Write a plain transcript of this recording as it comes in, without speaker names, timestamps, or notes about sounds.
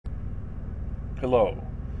Hello,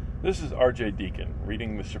 this is R.J. Deacon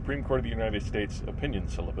reading the Supreme Court of the United States opinion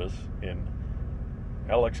syllabus in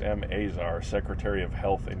Alex M. Azar, Secretary of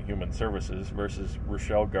Health and Human Services versus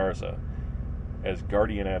Rochelle Garza as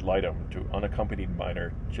guardian ad litem to unaccompanied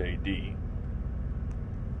minor J.D.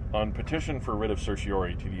 on petition for writ of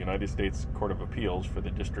certiorari to the United States Court of Appeals for the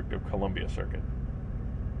District of Columbia Circuit.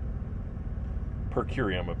 Per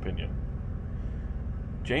curiam opinion.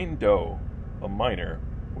 Jane Doe, a minor,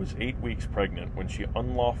 was 8 weeks pregnant when she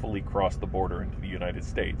unlawfully crossed the border into the United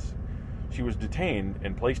States. She was detained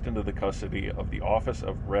and placed into the custody of the Office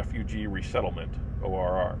of Refugee Resettlement,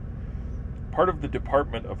 ORR, part of the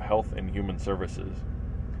Department of Health and Human Services.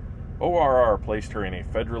 ORR placed her in a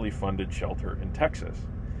federally funded shelter in Texas.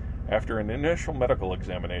 After an initial medical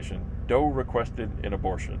examination, Doe requested an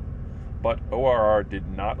abortion, but ORR did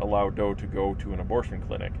not allow Doe to go to an abortion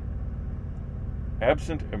clinic.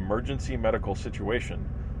 Absent emergency medical situation,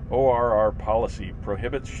 ORR policy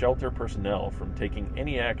prohibits shelter personnel from taking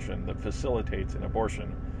any action that facilitates an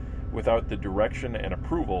abortion without the direction and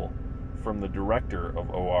approval from the director of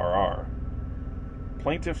ORR.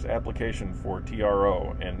 Plaintiff's application for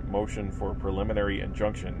TRO and motion for preliminary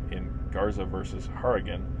injunction in Garza versus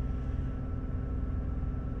Harrigan.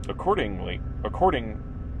 According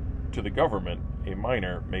to the government, a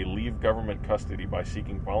minor may leave government custody by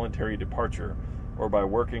seeking voluntary departure or by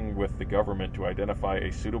working with the government to identify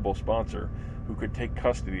a suitable sponsor who could take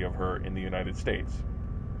custody of her in the United States.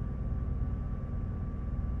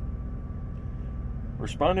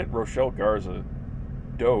 Respondent Rochelle Garza,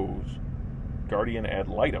 Doe's guardian ad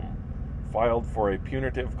litem, filed for a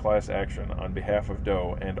punitive class action on behalf of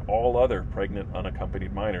Doe and all other pregnant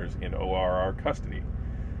unaccompanied minors in ORR custody,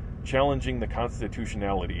 challenging the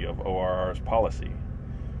constitutionality of ORR's policy.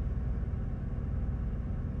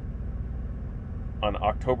 On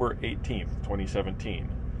October 18, 2017,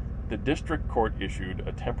 the district court issued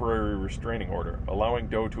a temporary restraining order allowing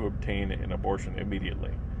Doe to obtain an abortion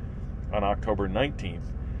immediately. On October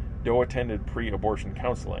 19th, Doe attended pre-abortion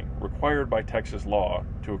counseling, required by Texas law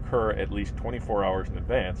to occur at least 24 hours in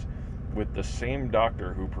advance, with the same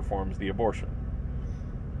doctor who performs the abortion.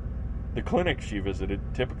 The clinic she visited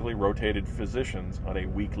typically rotated physicians on a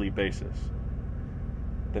weekly basis.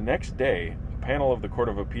 The next day, a panel of the Court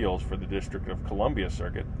of Appeals for the District of Columbia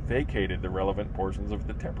Circuit vacated the relevant portions of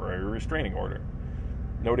the temporary restraining order,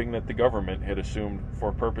 noting that the government had assumed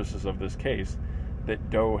for purposes of this case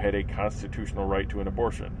that Doe had a constitutional right to an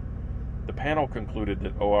abortion. The panel concluded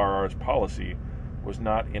that ORR's policy was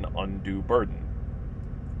not an undue burden.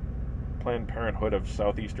 Planned Parenthood of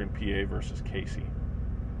Southeastern PA versus Casey.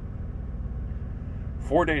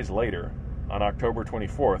 4 days later, on October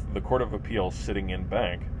 24th, the Court of Appeals sitting in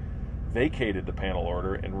bank vacated the panel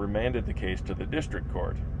order and remanded the case to the district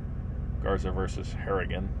court, Garza versus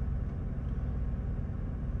Harrigan.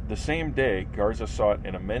 The same day, Garza sought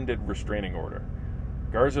an amended restraining order.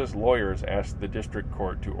 Garza's lawyers asked the district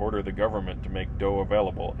court to order the government to make Doe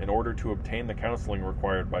available in order to obtain the counseling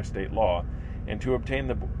required by state law and to obtain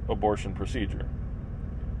the abortion procedure.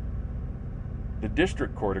 The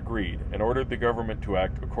district court agreed and ordered the government to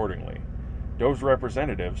act accordingly. Doe's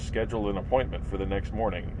representatives scheduled an appointment for the next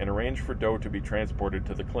morning and arranged for Doe to be transported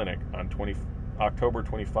to the clinic on October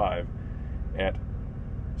 25 at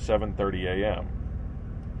 7:30 a.m.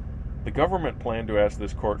 The government planned to ask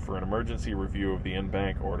this court for an emergency review of the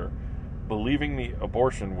in-bank order, believing the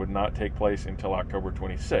abortion would not take place until October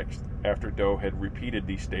 26th, after Doe had repeated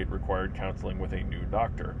the state-required counseling with a new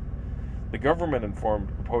doctor. The government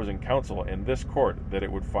informed opposing counsel and this court that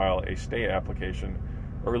it would file a stay application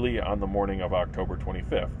early on the morning of October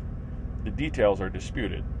 25th. The details are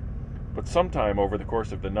disputed, but sometime over the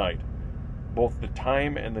course of the night, both the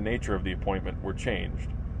time and the nature of the appointment were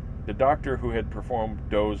changed. The doctor who had performed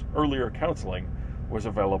Doe's earlier counseling was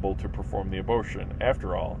available to perform the abortion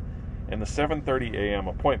after all, and the 7:30 a.m.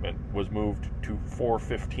 appointment was moved to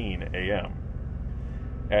 4:15 a.m.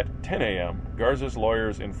 At 10 a.m., Garza's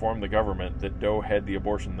lawyers informed the government that Doe had the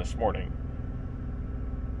abortion this morning.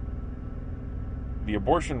 The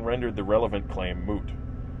abortion rendered the relevant claim moot,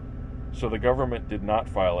 so the government did not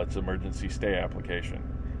file its emergency stay application.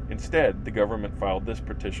 Instead, the government filed this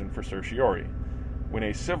petition for certiorari. When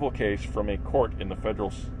a civil case from a court in the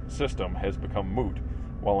federal system has become moot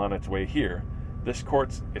while on its way here, this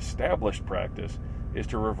court's established practice is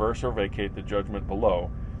to reverse or vacate the judgment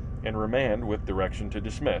below and remand with direction to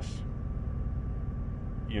dismiss.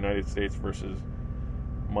 United States versus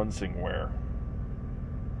Munsingware.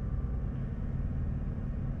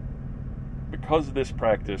 Because this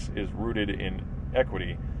practice is rooted in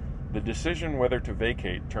equity, the decision whether to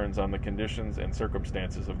vacate turns on the conditions and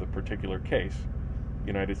circumstances of the particular case.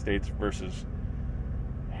 United States versus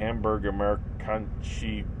Hamburg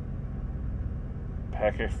Amerikanische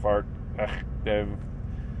Paketfahrt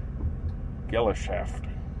Gesellschaft.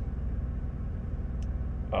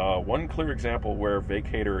 One clear example where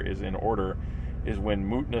vacator is in order is when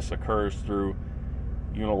mootness occurs through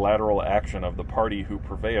unilateral action of the party who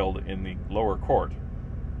prevailed in the lower court.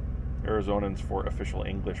 Arizonans for Official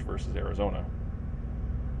English versus Arizona.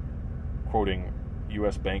 Quoting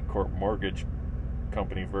U.S. Bank Corp Mortgage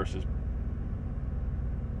Company versus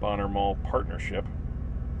Bonner Mall Partnership.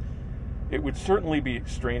 It would certainly be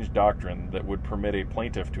strange doctrine that would permit a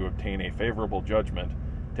plaintiff to obtain a favorable judgment,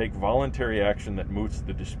 take voluntary action that moots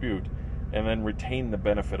the dispute, and then retain the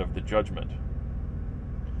benefit of the judgment.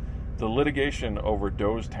 The litigation over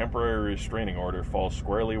Doe's temporary restraining order falls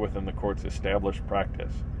squarely within the court's established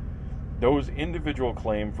practice. Doe's individual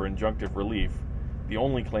claim for injunctive relief, the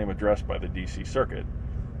only claim addressed by the D.C. Circuit,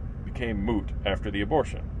 became moot after the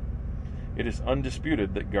abortion. It is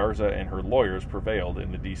undisputed that Garza and her lawyers prevailed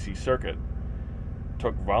in the D.C. Circuit,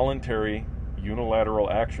 took voluntary unilateral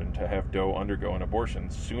action to have Doe undergo an abortion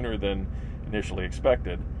sooner than initially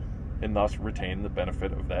expected, and thus retain the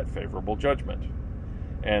benefit of that favorable judgment.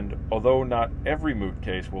 And although not every moot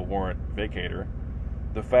case will warrant vacator,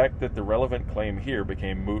 the fact that the relevant claim here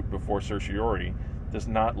became moot before certiorari does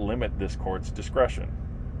not limit this court's discretion.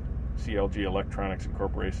 CLG Electronics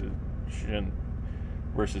Incorporation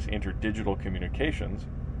versus Interdigital Communications.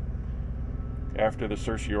 After the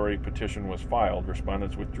certiorari petition was filed,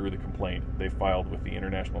 respondents withdrew the complaint they filed with the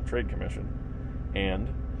International Trade Commission.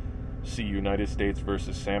 And see United States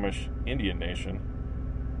versus Samish Indian Nation.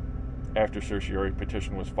 After certiorari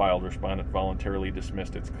petition was filed, respondent voluntarily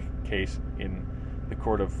dismissed its case in the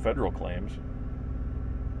Court of Federal Claims.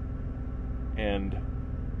 And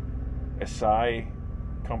Azar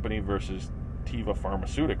Company versus Teva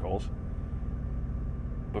Pharmaceuticals.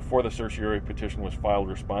 Before the certiorari petition was filed,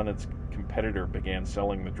 respondent's competitor began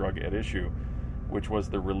selling the drug at issue, which was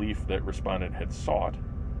the relief that respondent had sought.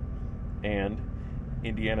 And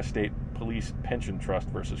Indiana State Police Pension Trust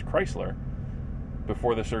versus Chrysler.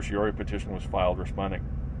 Before the certiorari petition was filed, respondent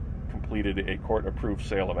completed a court-approved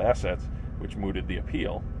sale of assets, which mooted the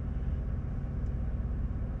appeal.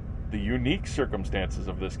 The unique circumstances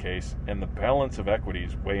of this case and the balance of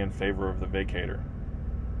equities weigh in favor of the vacator.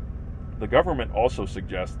 The government also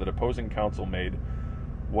suggests that opposing counsel made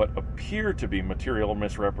what appear to be material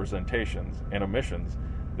misrepresentations and omissions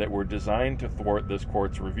that were designed to thwart this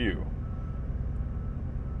court's review.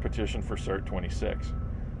 Petition for Cert 26.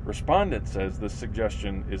 Respondent says this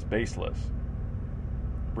suggestion is baseless.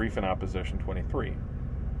 Brief in opposition 23.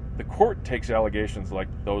 The court takes allegations like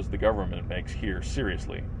those the government makes here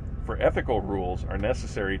seriously, for ethical rules are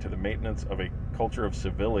necessary to the maintenance of a culture of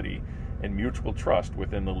civility and mutual trust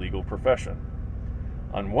within the legal profession.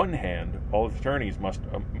 On one hand, all attorneys must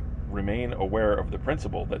remain aware of the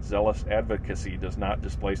principle that zealous advocacy does not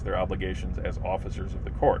displace their obligations as officers of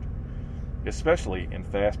the court, especially in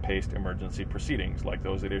fast-paced emergency proceedings like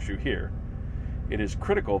those at issue here. It is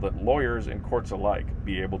critical that lawyers and courts alike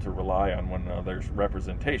be able to rely on one another's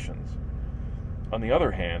representations. On the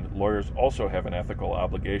other hand, lawyers also have an ethical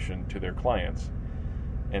obligation to their clients,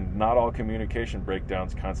 and not all communication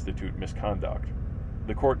breakdowns constitute misconduct.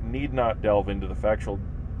 The court need not delve into the factual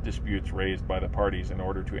disputes raised by the parties in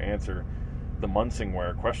order to answer the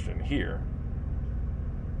Munsingware question here.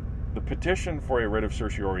 The petition for a writ of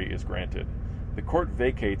certiorari is granted. The court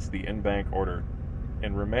vacates the in-bank order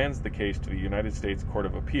and remands the case to the United States Court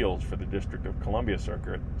of Appeals for the District of Columbia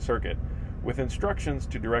Circuit with instructions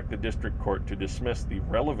to direct the district court to dismiss the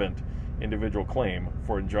relevant individual claim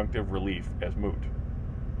for injunctive relief as moot.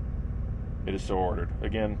 It is so ordered.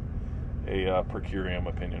 Again, a per curiam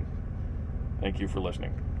opinion. Thank you for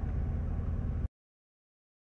listening.